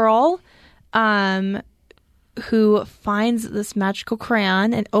of a girl who finds this magical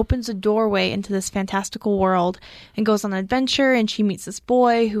crayon and opens a doorway into this fantastical world and goes on an adventure. And she meets this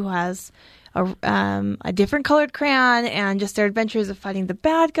boy who has a different colored crayon, and just their adventures of fighting the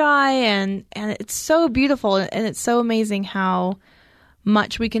bad guy, and it's so beautiful, and it's so amazing how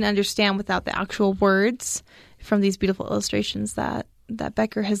much we can understand without the actual words from these beautiful illustrations that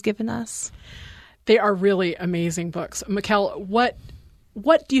Becker has given us. They are really amazing books. Mikkel, what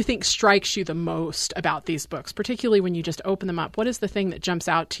do you think strikes you the most about these books, particularly when you just open them up? What is the thing that jumps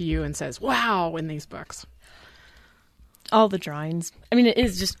out to you and says, wow, in these books? All the drawings. I mean, it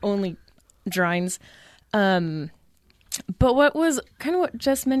is just only drawings. But what was kind of what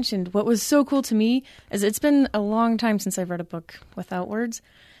Jess mentioned, what was so cool to me is it's been a long time since I've read a book without words.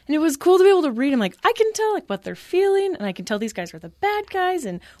 And it was cool to be able to read them. Like, I can tell what they're feeling, and I can tell these guys are the bad guys,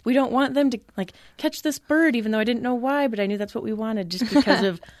 and we don't want them to catch this bird, even though I didn't know why, but I knew that's what we wanted just because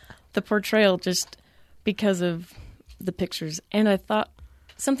of the portrayal, just because of the pictures. And I thought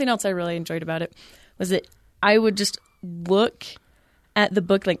something else I really enjoyed about it was that I would just look at the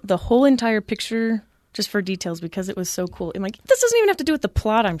book, the whole entire picture, just for details, because it was so cool. I'm like, this doesn't even have to do with the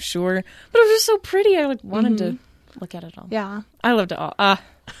plot, I'm sure, but it was just so pretty. I wanted to look at it all. Yeah, I loved it all. I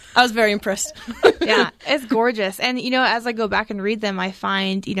was very impressed. Yeah, it's gorgeous. And as I go back and read them, I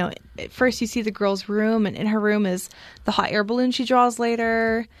find at first you see the girl's room, and in her room is the hot air balloon she draws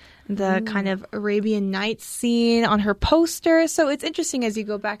later, the kind of Arabian Nights scene on her poster. So it's interesting as you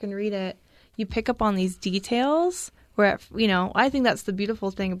go back and read it, you pick up on these details. Where I think that's the beautiful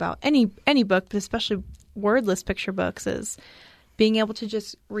thing about any book, but especially wordless picture books, is being able to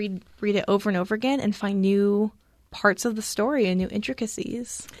just read it over and over again and find new parts of the story and new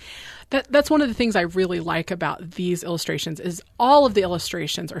intricacies. That's one of the things I really like about these illustrations is all of the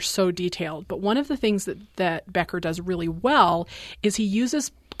illustrations are so detailed. But one of the things that Becker does really well is he uses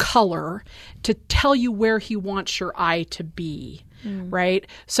color to tell you where he wants your eye to be. Right?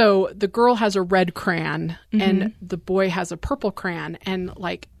 So the girl has a red crayon and the boy has a purple crayon, and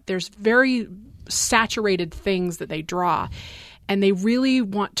there's very saturated things that they draw, and they really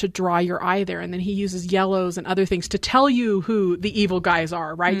want to draw your eye there. And then he uses yellows and other things to tell you who the evil guys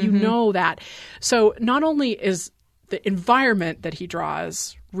are, right? You know that. So not only is the environment that he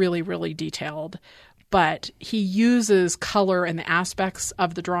draws really, really detailed, but he uses color and the aspects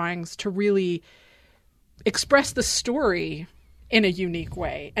of the drawings to really express the story in a unique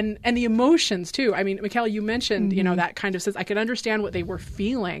way. And the emotions, too. I mean, Mikkel, you mentioned, that kind of says, I could understand what they were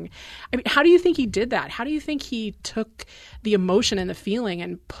feeling. I mean, how do you think he did that? How do you think he took the emotion and the feeling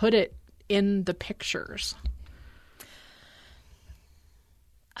and put it in the pictures?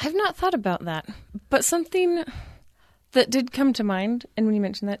 I've not thought about that. But something that did come to mind, and when you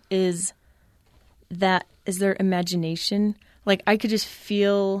mentioned that is their imagination. I could just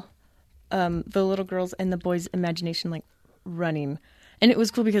feel the little girls and the boys' imagination, running. And it was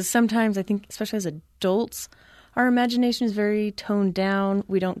cool because sometimes I think, especially as adults, our imagination is very toned down.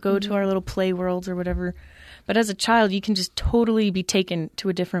 We don't go to our little play worlds or whatever. But as a child, you can just totally be taken to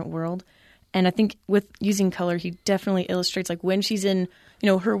a different world. And I think with using color, he definitely illustrates when she's in,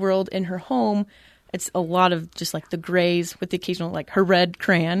 her world in her home, it's a lot of just the grays with the occasional her red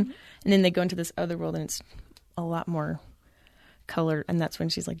crayon. And then they go into this other world and it's a lot more color. And that's when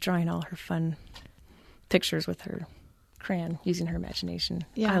she's drawing all her fun pictures with her crayon using her imagination.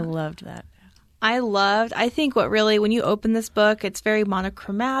 Yeah. I loved that. I think what really, when you open this book, it's very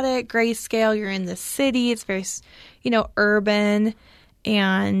monochromatic, grayscale. You're in the city. It's very, urban.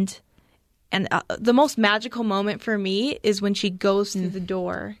 And And the most magical moment for me is when she goes through the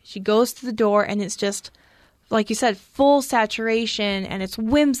door. She goes through the door, and it's just, like you said, full saturation, and it's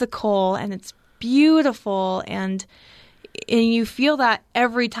whimsical, and it's beautiful, and you feel that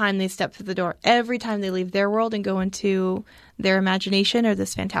every time they step through the door, every time they leave their world and go into their imagination or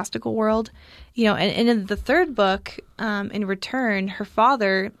this fantastical world. And in the third book, In Return, her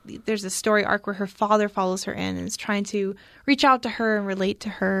father, there's a story arc where her father follows her in and is trying to reach out to her and relate to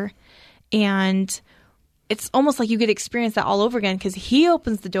her. And it's almost like you get to experience that all over again because he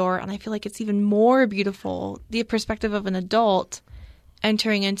opens the door, and I feel like it's even more beautiful, the perspective of an adult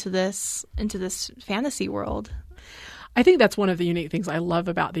entering into this fantasy world. I think that's one of the unique things I love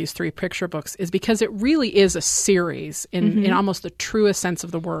about these 3 picture books is because it really is a series in almost the truest sense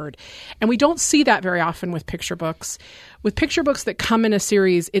of the word. And we don't see that very often with picture books. With picture books that come in a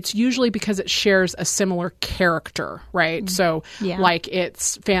series, it's usually because it shares a similar character, right? So like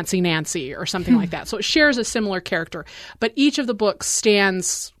it's Fancy Nancy or something like that. So it shares a similar character. But each of the books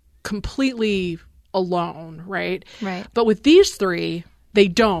stands completely alone, right? Right. But with these 3, they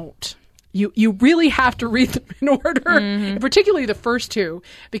don't. You really have to read them in order, particularly the first 2,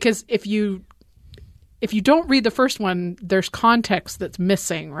 because if you don't read the first one, there's context that's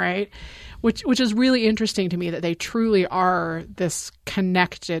missing, right? Which is really interesting to me that they truly are this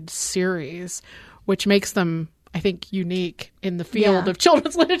connected series, which makes them, I think, unique in the field of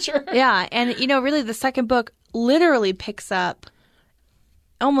children's literature. Yeah, and really the second book literally picks up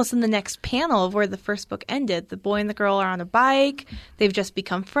almost in the next panel of where the first book ended. The boy and the girl are on a bike. They've just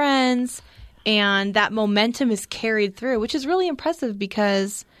become friends. And that momentum is carried through, which is really impressive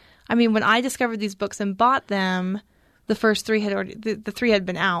because, when I discovered these books and bought them, the first 3 had already, the 3 had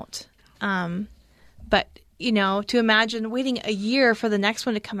been out. But, to imagine waiting a year for the next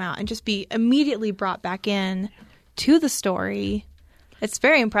one to come out and just be immediately brought back in to the story, it's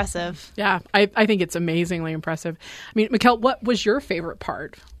very impressive. Yeah, I think it's amazingly impressive. Mikkel, what was your favorite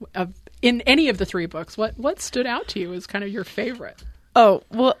part in any of the 3 books? What stood out to you as kind of your favorite? Oh,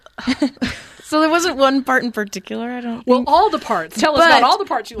 well, so there wasn't one part in particular, I don't think. Well, all the parts. Tell us about all the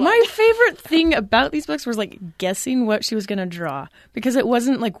parts you liked. My favorite thing about these books was, guessing what she was going to draw. Because it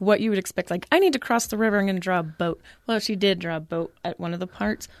wasn't, what you would expect. I need to cross the river, I'm going to draw a boat. Well, she did draw a boat at one of the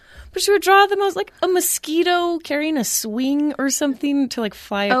parts. But she would draw the most, a mosquito carrying a swing or something to,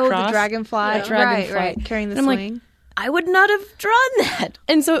 fly across. Oh, the dragonfly. Yeah, dragonfly. Right, carrying the and swing. I would not have drawn that.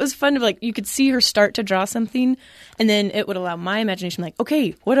 And so it was fun to you could see her start to draw something, and then it would allow my imagination,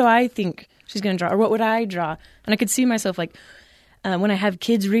 okay, what do I think she's going to draw? Or what would I draw? And I could see myself, when I have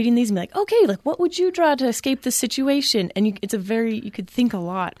kids reading these, and be okay, what would you draw to escape this situation? And you could think a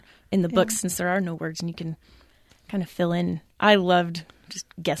lot in the books since there are no words, and you can kind of fill in. I loved just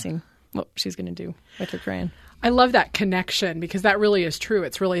guessing what she's going to do with her crayon. I love that connection because that really is true.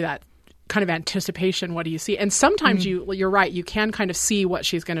 It's really that kind of anticipation. What do you see? And sometimes you're right. You can kind of see what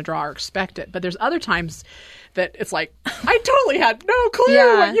she's going to draw or expect it. But there's other times that it's I totally had no clue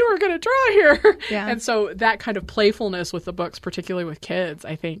what you were going to draw here. Yeah. And so that kind of playfulness with the books, particularly with kids,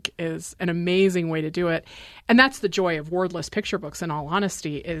 I think is an amazing way to do it. And that's the joy of wordless picture books, in all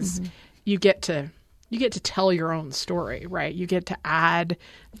honesty, is you get to tell your own story, right? You get to add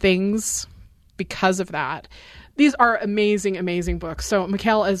things because of that. These are amazing, amazing books. So,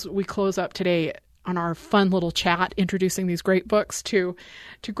 Mikkel, as we close up today on our fun little chat, introducing these great books to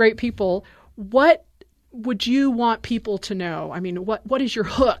great people, what would you want people to know? What is your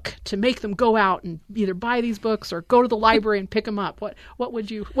hook to make them go out and either buy these books or go to the library and pick them up?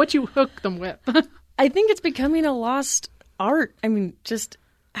 What you hook them with? I think it's becoming a lost art. Just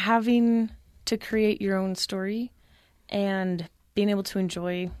having to create your own story and being able to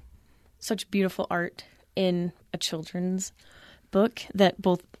enjoy such beautiful art in a children's book that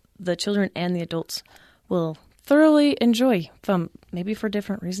both the children and the adults will thoroughly enjoy, maybe for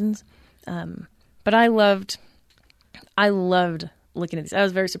different reasons. But I loved looking at these. I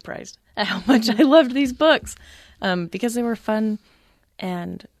was very surprised at how much I loved these books because they were fun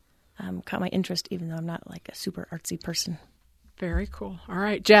and caught my interest, even though I'm not a super artsy person. Very cool. All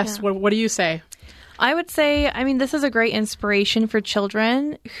right, Jess, what do you say? I would say, this is a great inspiration for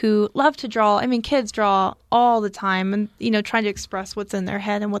children who love to draw. Kids draw all the time and, trying to express what's in their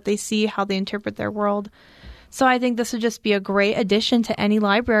head and what they see, how they interpret their world. So I think this would just be a great addition to any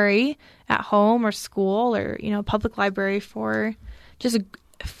library at home or school or, public library for just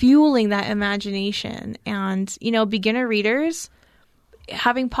fueling that imagination and, beginner readers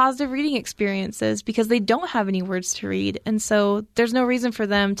having positive reading experiences because they don't have any words to read. And so there's no reason for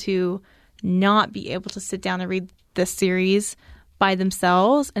them to not be able to sit down and read this series by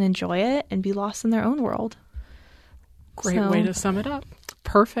themselves and enjoy it and be lost in their own world. Great way to sum it up.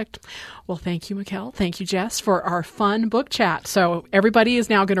 Perfect. Well, thank you, Mikkel. Thank you, Jess, for our fun book chat. So everybody is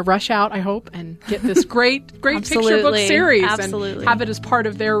now going to rush out, I hope, and get this great picture book series and have it as part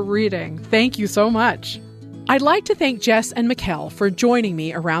of their reading. Thank you so much. I'd like to thank Jess and Mikkel for joining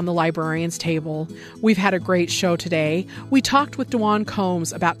me around the Librarians Table. We've had a great show today. We talked with Dawan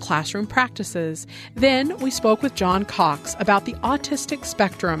Coombs about classroom practices. Then we spoke with Don Cox about the autistic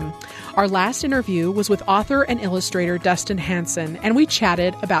spectrum. Our last interview was with author and illustrator Dustin Hansen, and we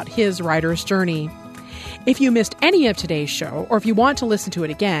chatted about his writer's journey. If you missed any of today's show, or if you want to listen to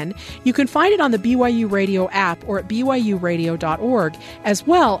it again, you can find it on the BYU Radio app or at byuradio.org, as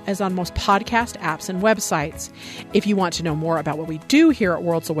well as on most podcast apps and websites. If you want to know more about what we do here at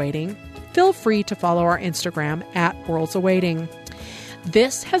Worlds Awaiting, feel free to follow our Instagram at Worlds Awaiting.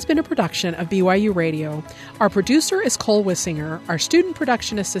 This has been a production of BYU Radio. Our producer is Cole Wissinger, our student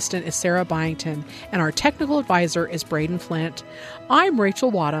production assistant is Sarah Byington, and our technical advisor is Braden Flint. I'm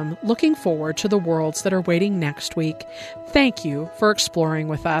Rachel Wadham, looking forward to the worlds that are waiting next week. Thank you for exploring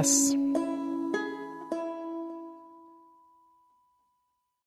with us.